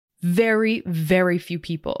very, very few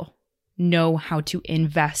people know how to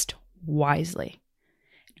invest wisely.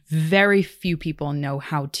 Very few people know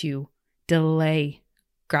how to delay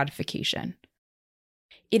gratification.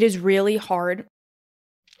 It is really hard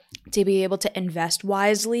to be able to invest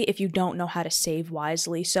wisely if you don't know how to save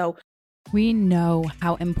wisely. So we know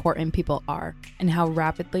how important people are and how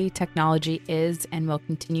rapidly technology is and will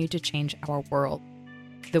continue to change our world,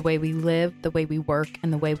 the way we live, the way we work,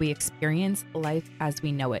 and the way we experience life as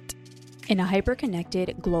we know it. in a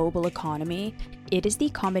hyper-connected global economy, it is the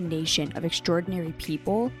combination of extraordinary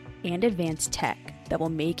people and advanced tech that will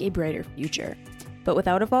make a brighter future. But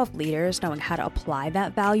without evolved leaders knowing how to apply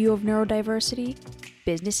that value of neurodiversity,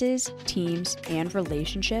 businesses, teams, and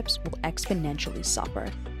relationships will exponentially suffer.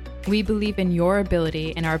 We believe in your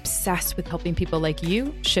ability and are obsessed with helping people like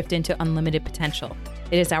you shift into unlimited potential.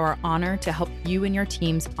 It is our honor to help you and your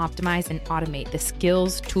teams optimize and automate the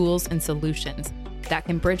skills, tools, and solutions that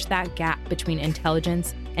can bridge that gap between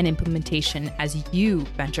intelligence and implementation as you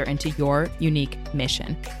venture into your unique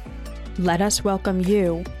mission. Let us welcome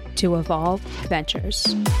you to Evolve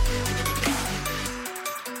Ventures.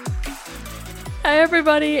 Hi,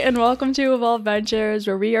 everybody, and welcome to Evolve Ventures,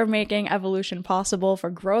 where we are making evolution possible for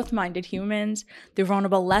growth-minded humans through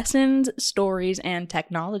vulnerable lessons, stories, and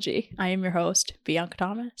technology. I am your host, Bianca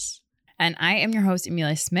Thomas. And I am your host,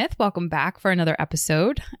 Amelia Smith. Welcome back for another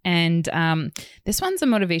episode. And this one's a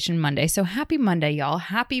Motivation Monday. So happy Monday, y'all.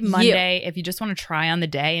 Happy Monday. If you just want to try on the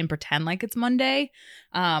day and pretend like it's Monday.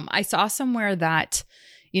 I saw somewhere that,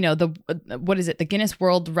 you know, the Guinness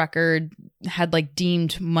World Record had like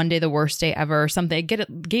deemed Monday the worst day ever or something.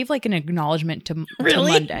 It gave like an acknowledgement to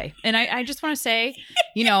Monday. And I just want to say,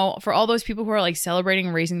 you know, for all those people who are like celebrating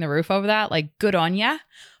and raising the roof over that, like good on ya.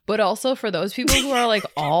 But also for those people who are like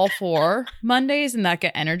all for Mondays and that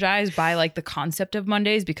get energized by like the concept of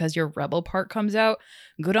Mondays because your rebel part comes out,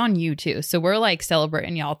 good on you too. So we're like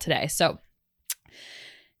celebrating y'all today. So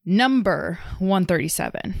number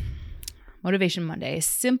 137. Motivation Monday, a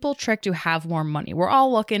simple trick to have more money. We're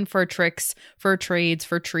all looking for tricks, for trades,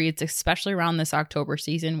 for treats, especially around this October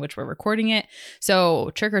season, which we're recording it. So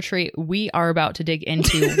trick or treat, we are about to dig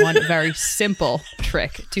into one very simple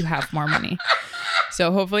trick to have more money.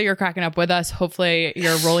 So hopefully you're cracking up with us. Hopefully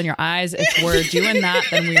you're rolling your eyes. If we're doing that,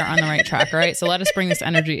 then we are on the right track. All right. So let us bring this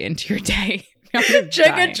energy into your day.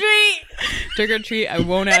 Trick or treat. Trick or treat. I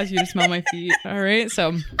won't ask you to smell my feet. All right.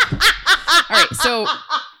 So,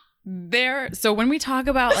 So when we talk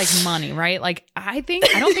about like money, right? Like I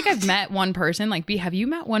don't think I've met one person like B. Have you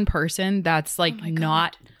met one person that's like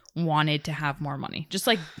not wanted to have more money? Just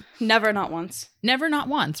like Never, not once,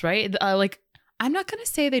 right? Like I'm not going to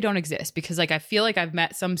say they don't exist because like I feel like I've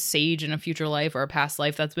met some sage in a future life or a past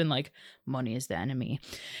life that's been like money is the enemy.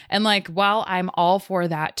 And like while I'm all for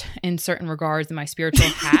that in certain regards in my spiritual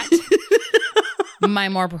hat, my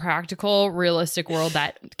more practical, realistic world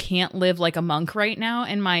that can't live like a monk right now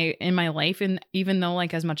in my life. And even though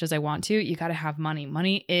like as much as I want to, you got to have money.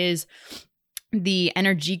 Money is the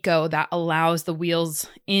energico that allows the wheels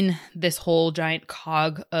in this whole giant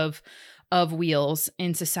cog of wheels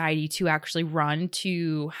in society to actually run,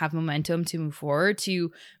 to have momentum, to move forward, to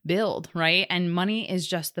build, right? And money is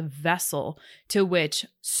just the vessel to which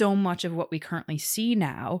so much of what we currently see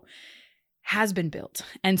now has been built.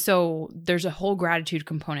 And so there's a whole gratitude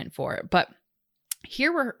component for it. But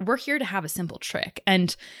here we're here to have a simple trick.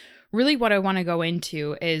 And really what I want to go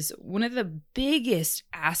into is one of the biggest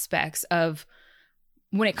aspects of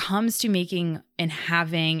when it comes to making and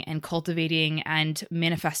having and cultivating and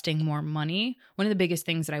manifesting more money, one of the biggest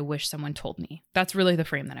things that I wish someone told me. That's really the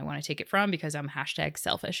frame that I want to take it from because I'm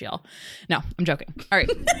 #selfish, y'all. No, I'm joking. All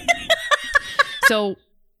right. So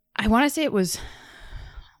I want to say it was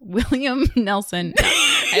William Nelson.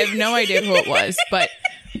 I have no idea who it was, but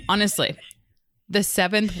honestly, the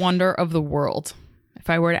seventh wonder of the world, if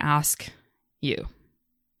I were to ask you,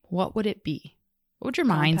 what would it be? What would your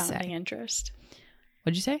mind say? Compounding interest.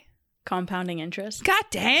 What'd you say? Compounding interest. God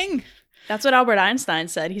dang. That's what Albert Einstein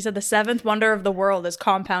said. He said the seventh wonder of the world is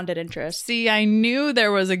compounded interest. See, I knew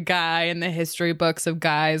there was a guy in the history books of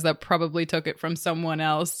guys that probably took it from someone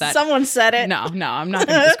else. Someone said it. No, I'm not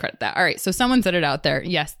going to discredit that. All right, so someone said it out there.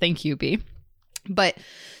 Yes, thank you, B. But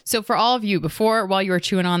so for all of you, while you were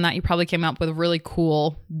chewing on that, you probably came up with really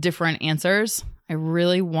cool, different answers. I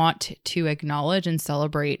really want to acknowledge and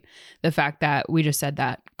celebrate the fact that we just said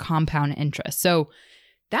that compound interest. So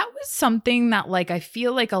that was something that like I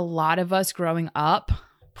feel like a lot of us growing up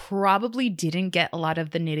probably didn't get a lot of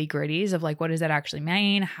the nitty gritties of like, what does that actually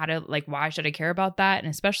mean? How to like, why should I care about that?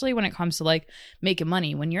 And especially when it comes to like making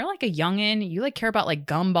money, when you're like a youngin', you like care about like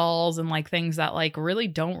gumballs and like things that like really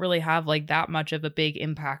don't really have like that much of a big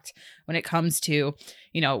impact when it comes to,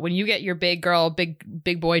 you know, when you get your big girl,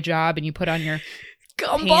 big boy job and you put on your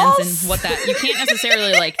gumballs pants and what that, you can't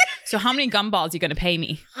necessarily like, so how many gumballs you going to pay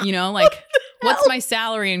me? You know, like what's my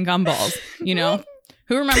salary in gumballs, you know?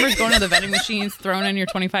 Who remembers going to the vending machines, throwing in your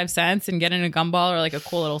 25 cents and getting a gumball or like a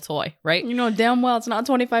cool little toy, right? You know damn well it's not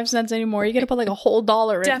 25 cents anymore. You got to put like a whole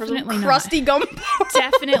 $1 in Definitely for some crusty gumball.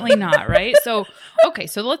 Definitely not, right? So, okay,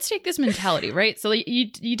 so let's take this mentality, right? So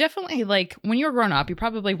you definitely like when you were growing up, you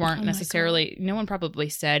probably weren't necessarily, no one probably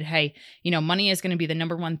said, hey, you know, money is going to be the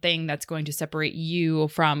number one thing that's going to separate you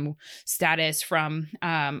from status, from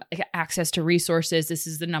access to resources. This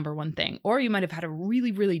is the number one thing. Or you might have had a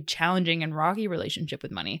really, really challenging and rocky relationship with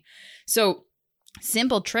money. So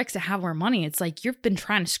simple tricks to have more money. It's like you've been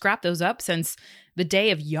trying to scrap those up since the day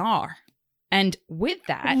of yar. And with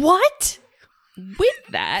that,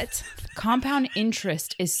 compound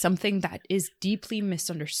interest is something that is deeply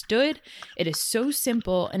misunderstood. It is so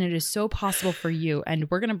simple and it is so possible for you. And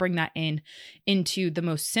we're going to bring that into the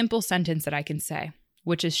most simple sentence that I can say,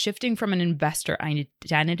 which is shifting from an investor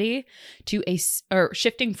identity to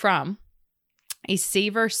shifting from a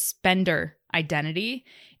saver spender identity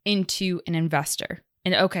into an investor.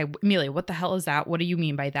 And okay, Amelia, what the hell is that? What do you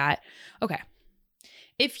mean by that? Okay.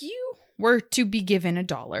 If you were to be given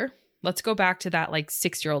 $1, let's go back to that like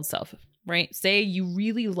 6-year-old self, right? Say you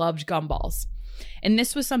really loved gumballs and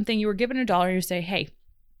this was something you were given $1 and you say, hey,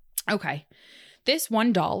 okay, this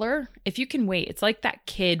 $1, if you can wait, it's like that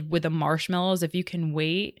kid with the marshmallows. If you can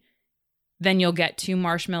wait, then you'll get 2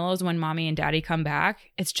 marshmallows when mommy and daddy come back.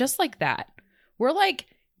 It's just like that. We're like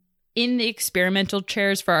in the experimental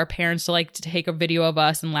chairs for our parents to like to take a video of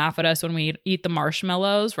us and laugh at us when we eat the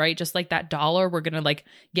marshmallows, right? Just like that $1, we're going to like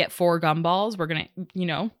get 4 gumballs. We're going to, you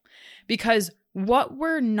know, because what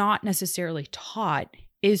we're not necessarily taught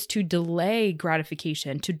is to delay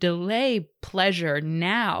gratification, to delay pleasure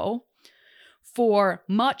now for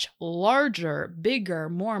much larger, bigger,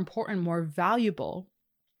 more important, more valuable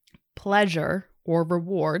pleasure or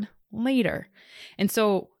reward later. And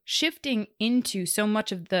so shifting into so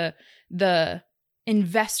much of the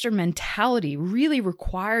investor mentality really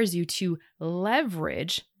requires you to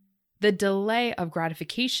leverage the delay of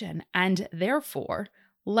gratification and therefore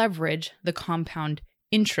leverage the compound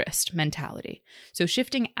interest mentality. So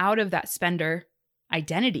shifting out of that spender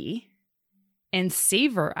identity and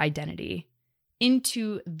saver identity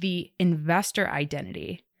into the investor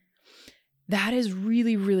identity, that is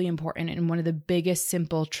really, really important and one of the biggest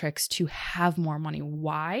simple tricks to have more money.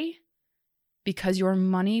 Why? Because your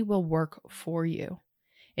money will work for you.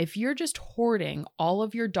 If you're just hoarding all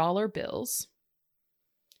of your dollar bills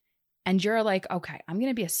and you're like, okay, I'm going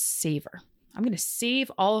to be a saver. I'm going to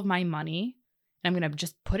save all of my money and I'm going to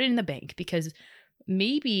just put it in the bank because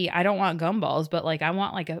maybe I don't want gumballs, but like I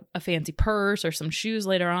want like a fancy purse or some shoes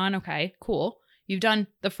later on. Okay, cool. You've done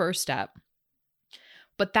the first step.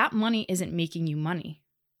 But that money isn't making you money.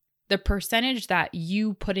 The percentage that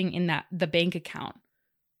you putting in the bank account,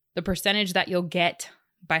 the percentage that you'll get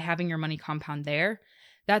by having your money compound there,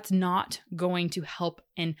 that's not going to help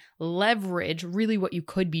and leverage really what you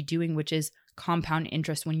could be doing, which is compound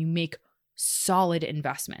interest when you make solid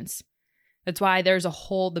investments. That's why there's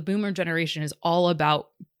the boomer generation is all about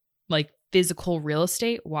like physical real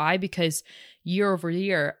estate. Why? Because year over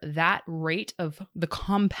year, that rate of the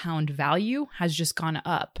compound value has just gone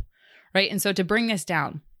up, right? And so to bring this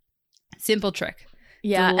down, simple trick.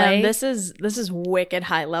 Yeah, and this is wicked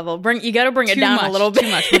high level. You got to bring it down a little bit.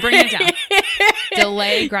 Too much. We're bringing it down.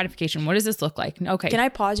 Delay gratification. What does this look like? Okay. Can I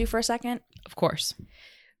pause you for a second? Of course.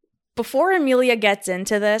 Before Amelia gets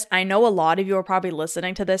into this, I know a lot of you are probably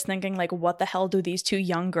listening to this thinking like, what the hell do these 2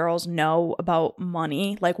 young girls know about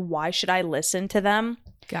money? Like, why should I listen to them?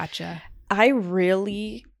 Gotcha. I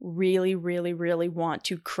really, really, really, really want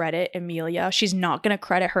to credit Amelia. She's not going to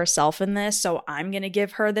credit herself in this, so I'm going to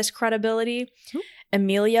give her this credibility.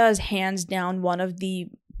 Amelia is hands down one of the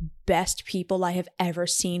best people I have ever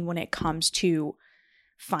seen when it comes to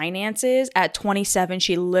finances. At 27,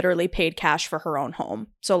 she literally paid cash for her own home.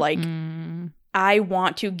 So like, I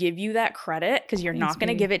want to give you that credit because you're not going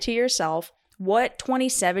to give it to yourself. What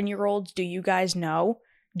 27-year-olds do you guys know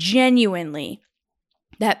genuinely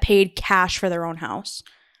that paid cash for their own house?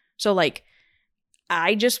 So like,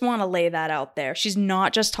 I just want to lay that out there. She's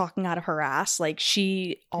not just talking out of her ass. Like,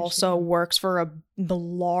 she also works for a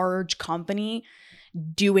large company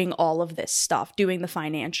doing all of this stuff, doing the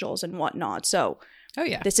financials and whatnot. So Oh,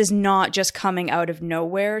 yeah. This is not just coming out of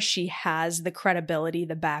nowhere. She has the credibility,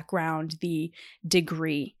 the background, the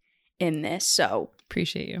degree in this. So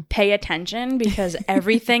Appreciate you. pay attention, because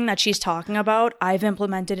everything that she's talking about, I've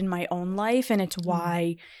implemented in my own life. And it's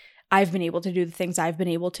why I've been able to do the things I've been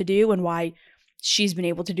able to do, and why she's been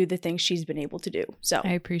able to do the things she's been able to do. So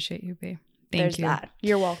I appreciate you, babe. there's that.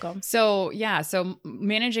 You're welcome. So yeah, so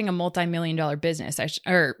managing a multi-million-dollar business,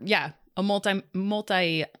 a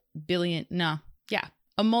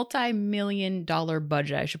multi-million-dollar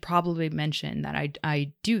budget. I should probably mention that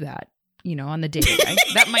I do that, on the day-to-day.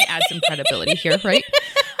 That might add some credibility here, right?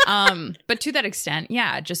 But to that extent,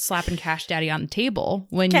 yeah, just slapping Cash Daddy on the table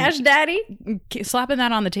slapping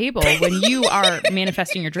that on the table when you are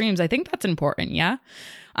manifesting your dreams. I think that's important. Yeah.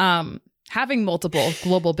 Having multiple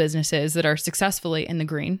global businesses that are successfully in the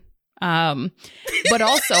green. But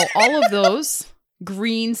also all of those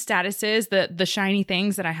green statuses, the shiny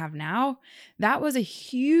things that I have now, that was a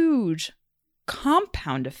huge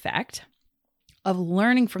compound effect of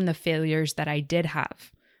learning from the failures that I did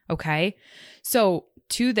have. Okay. So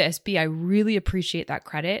to this, I really appreciate that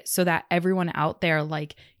credit, so that everyone out there,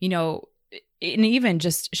 and even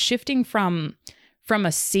just shifting from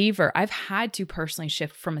a saver, I've had to personally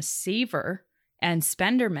shift from a saver and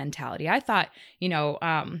spender mentality. I thought,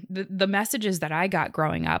 the messages that I got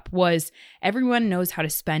growing up was everyone knows how to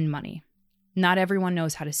spend money. Not everyone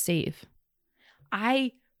knows how to save.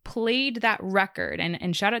 I played that record,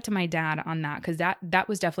 and shout out to my dad on that, because that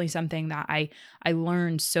was definitely something that I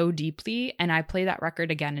learned so deeply, and I play that record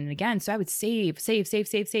again and again. So I would save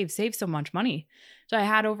so much money. So I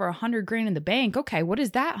had over 100 grand in the bank. Okay, what does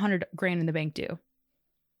that 100 grand in the bank do?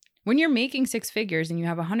 When you're making six figures and you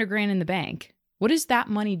have 100 grand in the bank, what is that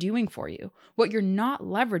money doing for you? What you're not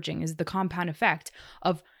leveraging is the compound effect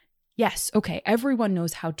of, yes, okay, everyone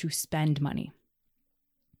knows how to spend money.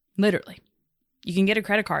 Literally. You can get a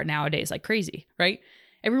credit card nowadays like crazy, right?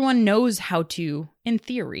 Everyone knows how to, in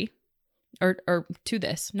theory, or to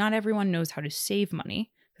this, not everyone knows how to save money,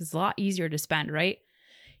 because it's a lot easier to spend, right?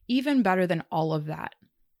 Even better than all of that,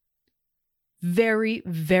 very,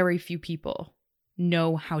 very few people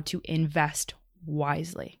know how to invest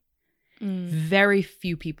wisely. Very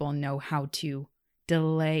few people know how to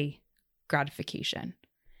delay gratification.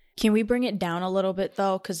 Can we bring it down a little bit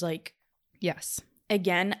though? Because yes.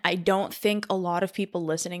 Again, I don't think a lot of people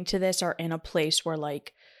listening to this are in a place where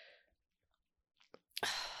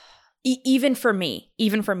even for me,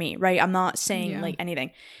 right? I'm not saying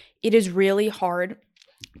anything. It is really hard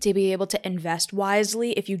to be able to invest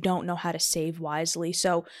wisely if you don't know how to save wisely.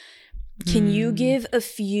 So can you give a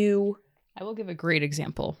few... I will give a great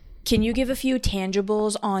example. Can you give a few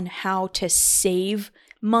tangibles on how to save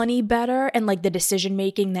money better, and the decision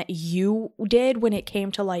making that you did when it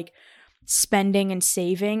came to spending and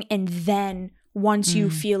saving? And then once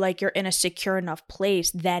you feel like you're in a secure enough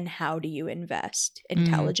place, then how do you invest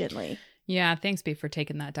intelligently? Yeah, thanks, B, for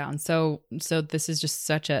taking that down. So this is just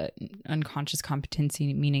such a unconscious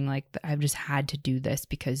competency, meaning I've just had to do this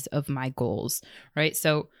because of my goals, right?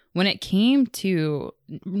 So when it came to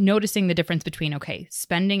noticing the difference between, okay,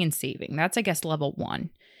 spending and saving, that's, I guess, level one.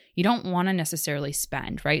 You don't want to necessarily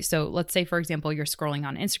spend, right? So let's say, for example, you're scrolling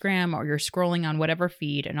on Instagram or you're scrolling on whatever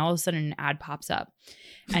feed, and all of a sudden an ad pops up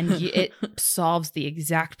and it solves the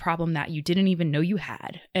exact problem that you didn't even know you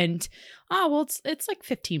had. And, it's like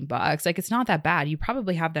 $15. It's not that bad. You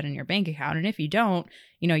probably have that in your bank account. And if you don't,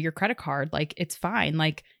 your credit card, it's fine.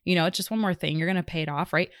 It's just one more thing. You're going to pay it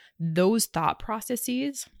off, right? Those thought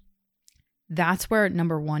processes, that's where,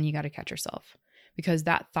 number one, you got to catch yourself, because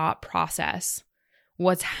that thought process,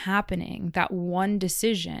 what's happening, that one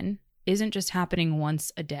decision isn't just happening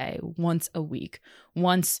once a day, once a week,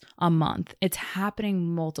 once a month. It's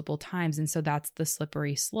happening multiple times. And so that's the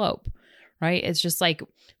slippery slope, right? It's just like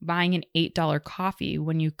buying an $8 coffee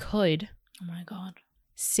when you could, oh my God,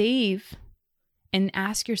 save and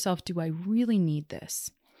ask yourself, do I really need this?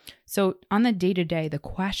 So on the day-to-day, the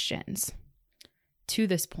questions to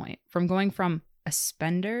this point, from going from a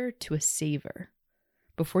spender to a saver,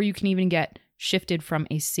 before you can even get shifted from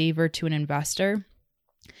a saver to an investor,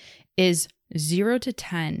 is 0 to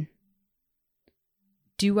 10.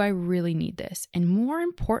 Do I really need this? And more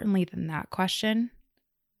importantly than that question,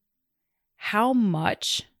 how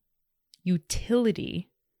much utility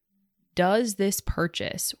does this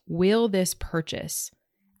purchase, will this purchase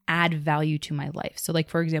add value to my life? So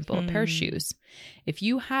for example, a pair of shoes. If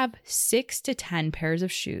you have 6 to 10 pairs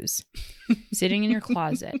of shoes sitting in your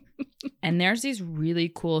closet, and there's these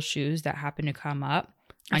really cool shoes that happen to come up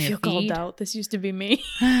on your feed. I feel called out. This used to be me.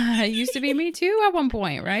 It used to be me too at one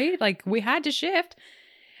point, right? We had to shift.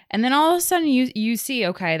 And then all of a sudden you see,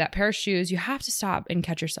 okay, that pair of shoes, you have to stop and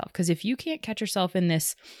catch yourself. Because if you can't catch yourself in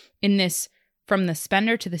this from the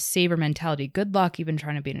spender to the saver mentality, good luck even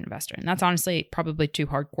trying to be an investor. And that's honestly probably too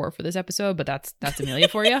hardcore for this episode, but that's Amelia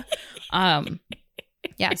for you.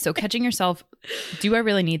 Yeah. So catching yourself, do I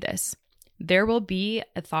really need this? There will be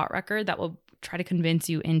a thought record that will try to convince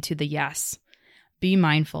you into the yes. Be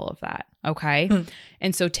mindful of that. Okay.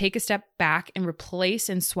 And so take a step back and replace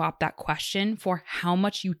and swap that question for how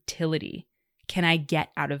much utility can I get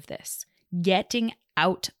out of this? Getting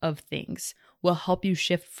out of things will help you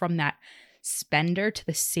shift from that spender to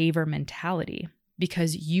the saver mentality,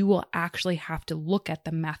 because you will actually have to look at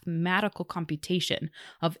the mathematical computation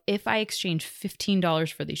of, if I exchange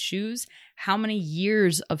 $15 for these shoes, how many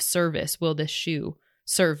years of service will this shoe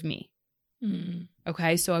serve me?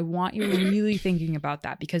 Okay, so I want you really thinking about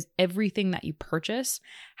that, because everything that you purchase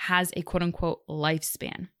has a quote unquote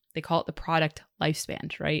lifespan. They call it the product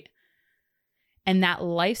lifespan, right? And that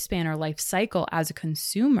lifespan or life cycle as a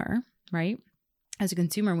consumer, right? As a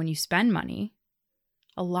consumer, when you spend money,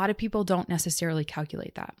 a lot of people don't necessarily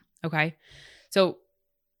calculate that. Okay, so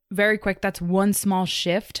very quick, that's one small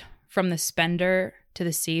shift from the spender to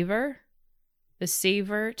the saver. The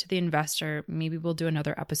saver to the investor. Maybe we'll do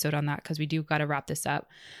another episode on that, because we do got to wrap this up.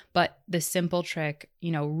 But the simple trick,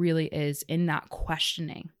 really is in that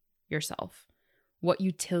questioning yourself. What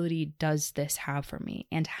utility does this have for me?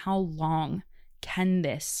 And how long can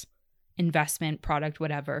this investment, product,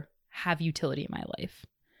 whatever, have utility in my life?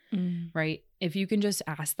 Right? If you can just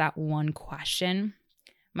ask that one question,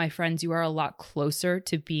 my friends, you are a lot closer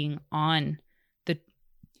to being on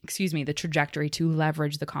the trajectory to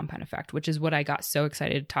leverage the compound effect, which is what I got so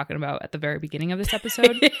excited talking about at the very beginning of this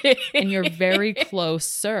episode. And you're very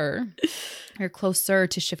closer. You're closer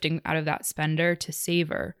to shifting out of that spender to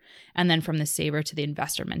saver, and then from the saver to the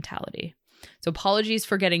investor mentality. So apologies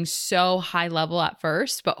for getting so high level at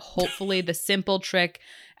first, but hopefully the simple trick,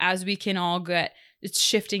 as we can all get, it's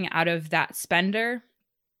shifting out of that spender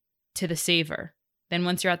to the saver. Then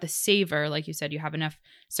once you're at the saver, like you said, you have enough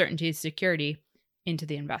certainty and security into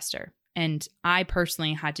the investor. And I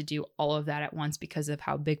personally had to do all of that at once because of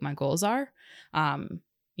how big my goals are.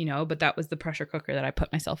 But that was the pressure cooker that I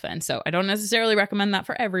put myself in. So I don't necessarily recommend that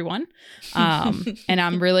for everyone. And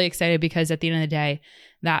I'm really excited because at the end of the day,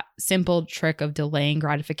 that simple trick of delaying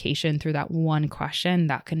gratification through that one question,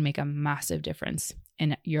 that can make a massive difference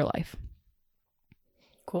in your life.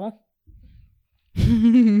 Cool.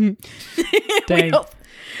 Dang.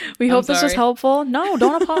 We hope this was helpful. No,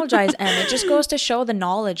 don't apologize, Em. It just goes to show the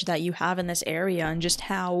knowledge that you have in this area and just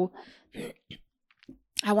how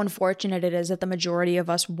unfortunate it is that the majority of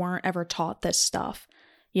us weren't ever taught this stuff,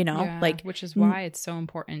 which is why it's so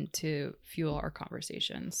important to fuel our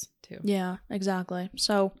conversations too. Yeah, exactly.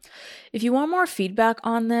 So if you want more feedback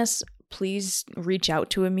on this, please reach out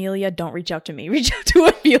to Amelia. Don't reach out to me. Reach out to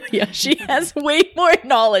Amelia. She has way more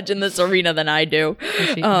knowledge in this arena than I do.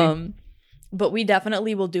 But we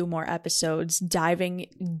definitely will do more episodes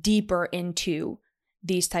diving deeper into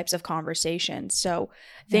these types of conversations. So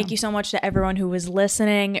thank you so much to everyone who was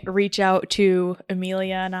listening. Reach out to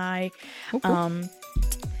Amelia and I. And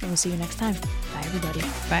we'll see you next time. Bye, everybody.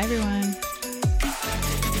 Bye, everyone.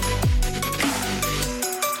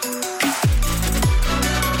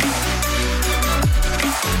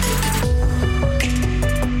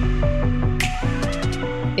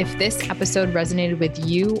 If this episode resonated with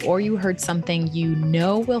you, or you heard something you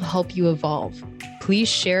know will help you evolve, please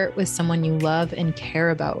share it with someone you love and care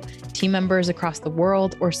about, team members across the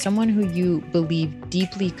world, or someone who you believe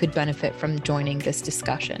deeply could benefit from joining this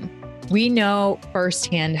discussion. We know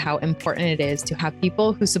firsthand how important it is to have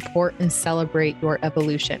people who support and celebrate your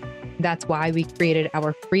evolution. That's why we created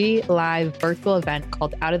our free live virtual event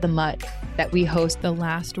called Out of the Mud that we host the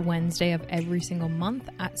last Wednesday of every single month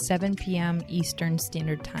at 7 p.m. Eastern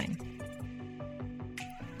Standard Time.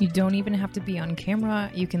 You don't even have to be on camera.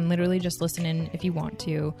 You can literally just listen in if you want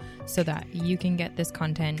to, so that you can get this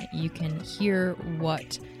content. You can hear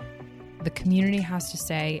what the community has to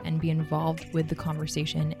say and be involved with the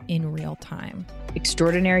conversation in real time.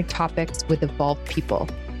 Extraordinary topics with evolved people.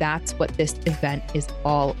 That's what this event is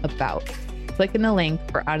all about. Click in the link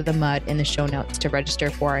for Out of the Mud in the show notes to register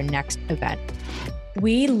for our next event.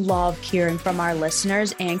 We love hearing from our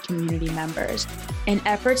listeners and community members. In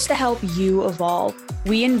efforts to help you evolve,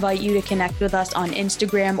 we invite you to connect with us on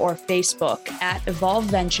Instagram or Facebook at Evolve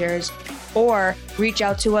Ventures, or reach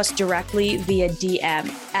out to us directly via DM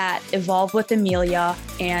at Evolve with Amelia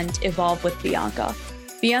and Evolve with Bianca.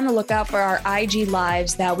 Be on the lookout for our IG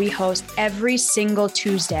lives that we host every single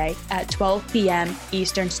Tuesday at 12 p.m.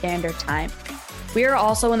 Eastern Standard Time. We are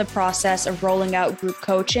also in the process of rolling out group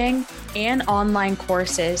coaching and online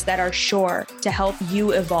courses that are sure to help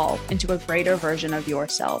you evolve into a greater version of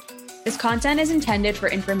yourself. This content is intended for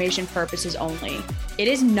information purposes only. It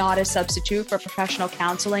is not a substitute for professional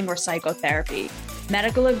counseling or psychotherapy,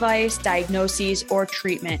 medical advice, diagnoses, or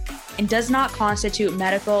treatment, and does not constitute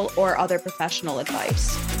medical or other professional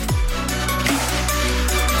advice.